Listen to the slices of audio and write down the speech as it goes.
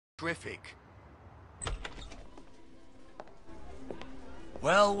Terrific.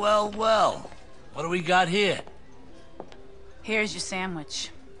 Well, well, well. What do we got here? Here's your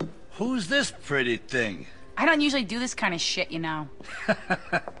sandwich. Who's this pretty thing? I don't usually do this kind of shit, you know.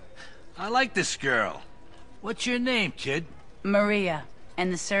 I like this girl. What's your name, kid? Maria.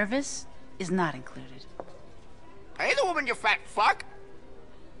 And the service is not included. Hey, the woman, you fat fuck!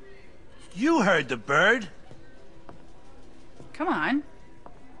 You heard the bird. Come on.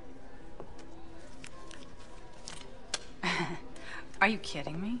 Are you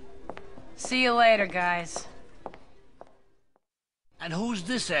kidding me? See you later, guys. And who's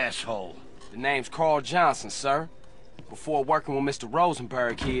this asshole? The name's Carl Johnson, sir. Before working with Mr.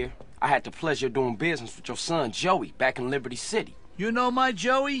 Rosenberg here, I had the pleasure of doing business with your son, Joey, back in Liberty City. You know my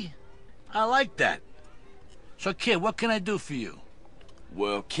Joey? I like that. So, kid, what can I do for you?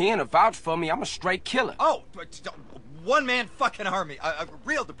 Well, Ken, vouch for me, I'm a straight killer. Oh, one-man fucking army. A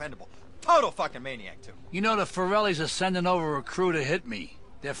real dependable. Total fucking maniac, too. You know the Forellis are sending over a crew to hit me.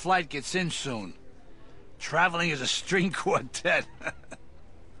 Their flight gets in soon. Traveling as a string quartet.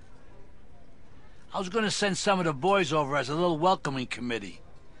 I was gonna send some of the boys over as a little welcoming committee.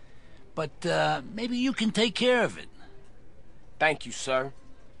 But, maybe you can take care of it. Thank you, sir.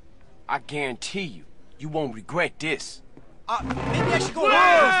 I guarantee you, you won't regret this. Maybe I should go...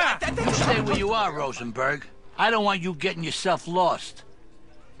 You stay where you are, Rosenberg. I don't want you getting yourself lost.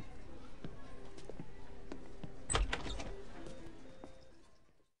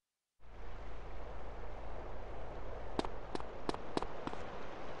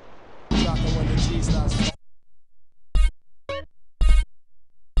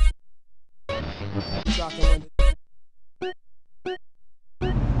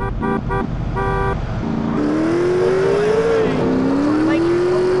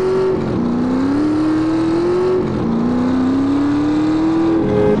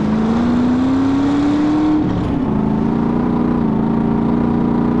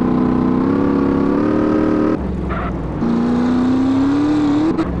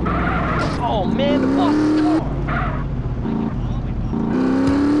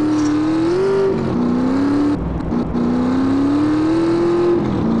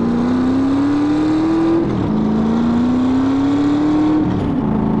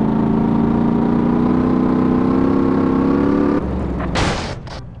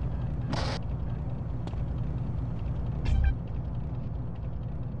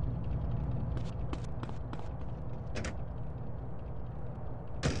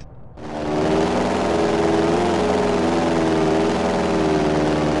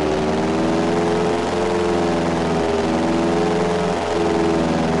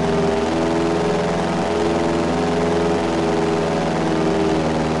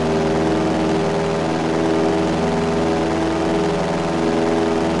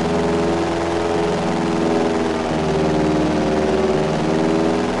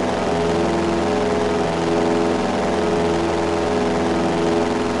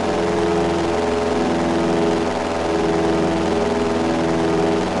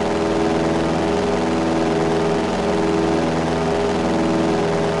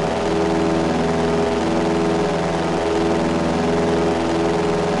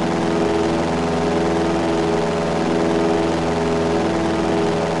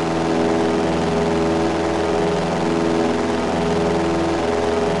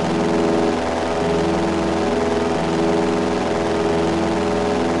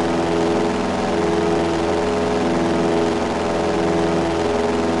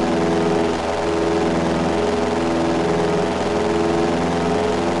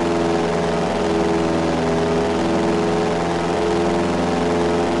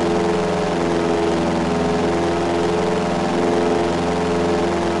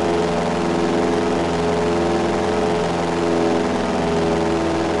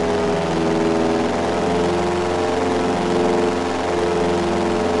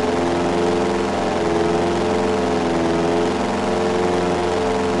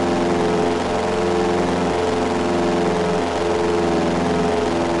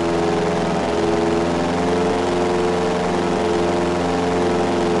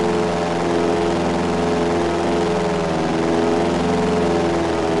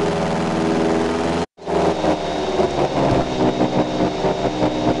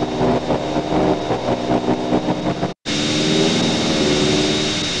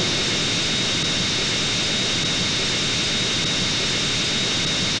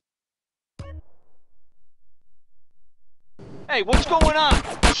 Hey, what's going on?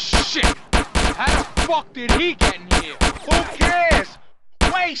 Shit! How the fuck did he get in here? Who cares?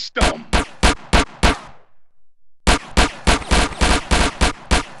 Waste him!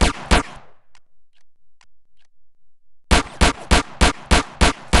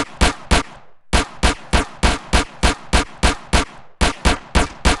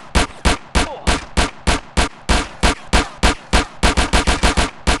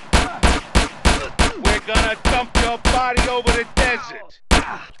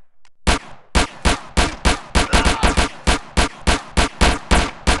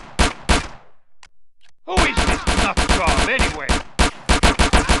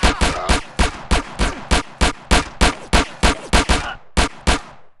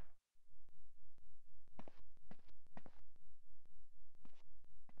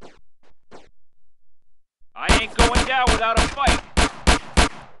 without a